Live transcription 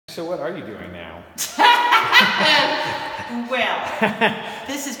So what are you doing now? Well,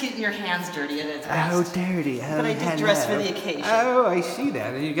 this is getting your hands dirty at its best. Oh, dirty. Oh, but I did dress for the occasion. Oh, I see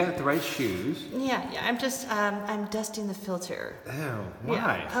that. And you got the right shoes. Yeah. I'm just, I'm dusting the filter. Oh, why?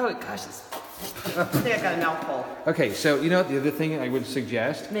 Yeah. Oh, gosh. I think I got a mouthful. Okay, so you know what the other thing I would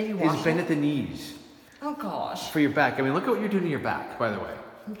suggest is bend at the knees. Oh, gosh. For your back. I mean, look at what you're doing to your back, by the way.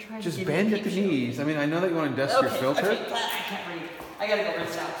 I'm trying just to bend at the knees. I mean, I know that you want to dust your filter. Okay, I can't read. I gotta go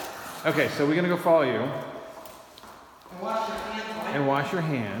rinse out. Okay, so we're gonna go follow you. And wash your hands. And wash your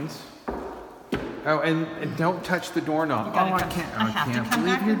hands. Oh, and don't touch the doorknob. Oh, I can't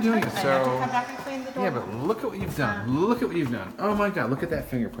believe you're doing it. So, I have to come back and clean the door. yeah, but look at what you've done. Look at what you've done. Oh my God, look at that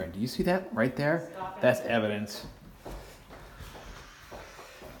fingerprint. Do you see that right there? That's evidence.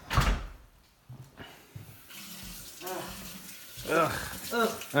 Ugh.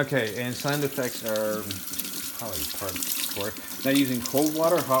 Okay, and sound effects are probably part of course. Now using cold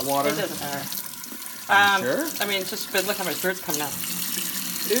water, hot water? It doesn't matter. Sure? I mean, it's just, but look how much dirt's coming out.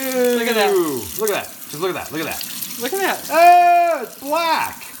 Ew. Look at that. Look at that. Just look at that. Look at that. Look at that. Oh, it's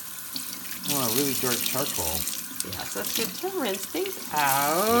black. Oh, really dark charcoal. Yeah, so it's good to rinse things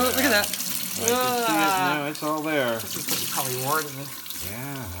out. Yeah. Look at that. I can see it. No, it's all there. This is what you probably wording.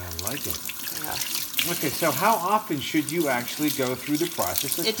 Yeah, I like it. Yeah. Okay, so how often should you actually go through the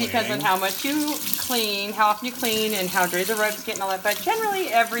process of cleaning? It depends on how much you clean, how often you clean, and how dirty the rugs get and all that. But generally,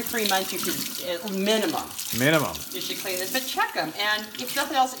 every 3 months, you should, minimum. Minimum. You should clean this, but check them. And if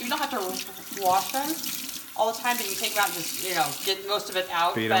nothing else, you don't have to wash them all the time, but you take them out and just, get most of it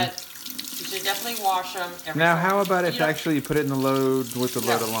out. Feed them. But you should definitely wash them every Now, time. how about if actually you put it in the load with the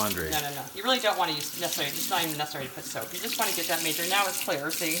load of laundry? No. You really don't want to use necessarily. It's not even necessary to put soap. You just want to get that major. Now it's clear.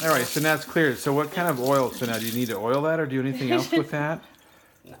 See? All right, so now it's clear. So what kind of oil? So now do you need to oil that or do anything else with that?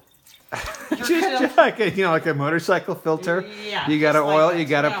 No. just like a motorcycle filter. Yeah. You got to oil. Like you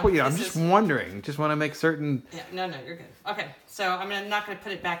got to put. I'm this just wondering. Just want to make certain. Yeah. No, you're good. Okay. So I'm not going to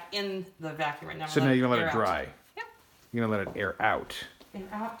put it back in the vacuum right now. So now you're gonna let it dry. Yep. You're gonna let it air out. And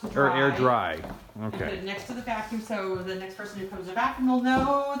out to Or dry. air dry. And put Okay. it next to the vacuum so the next person who comes to vacuum will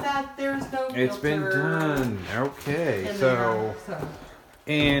know that there's no filter. It's been done. Okay. in So. there.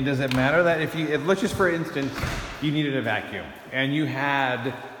 And does it matter that if let's just for instance, you needed a vacuum and you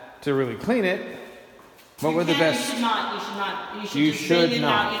had to really clean it, what were the best? You should not. You should You just should bang it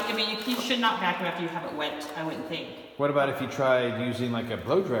not. out. I mean, you should not vacuum after you have it wet, I wouldn't think. What about if you tried using like a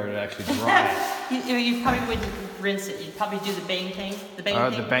blow dryer to actually dry it? You probably wouldn't rinse it. You'd probably do the bang thing. The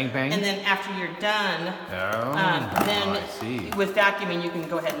bang. And then after you're done, then I see. with vacuuming, you can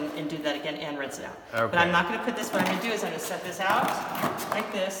go ahead and do that again and rinse it out. Okay. But I'm not going to put this. What I'm going to do is I'm going to set this out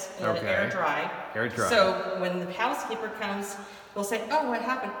like this and let it air dry. Air dry. So when the housekeeper comes, they'll say, "Oh, what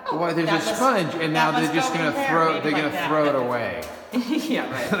happened?" Oh, well, there's a sponge, and now they're just going to throw it away. Yeah,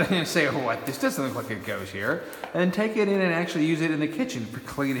 right. They're going to say, "Oh, what? This doesn't look like it goes here," and take it in and actually use it in the kitchen for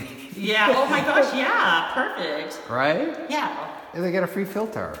cleaning. Yeah. Oh my gosh. Yeah. Perfect. Right? Yeah. And they get a free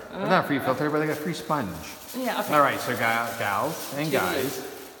filter. Well, not a free filter, but they got a free sponge. Yeah. Okay. All right, so gals and guys,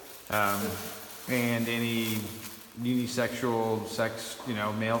 and any unisexual sex,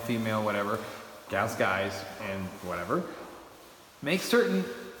 male, female, whatever, gals, guys, and whatever. Make certain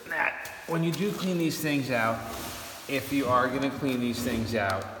that when you do clean these things out, if you are going to clean these things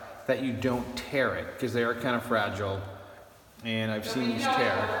out, that you don't tear it, because they are kind of fragile, and I've seen these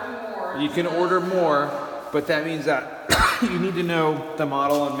tear. You can order more, but that means that you need to know the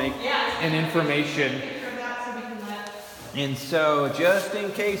model and make and information. And so, just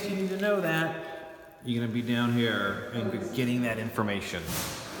in case you need to know that, you're going to be down here and getting that information.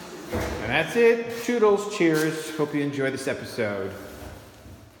 And that's it. Toodles. Cheers. Hope you enjoy this episode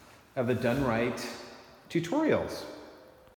of the DoneRight tutorials.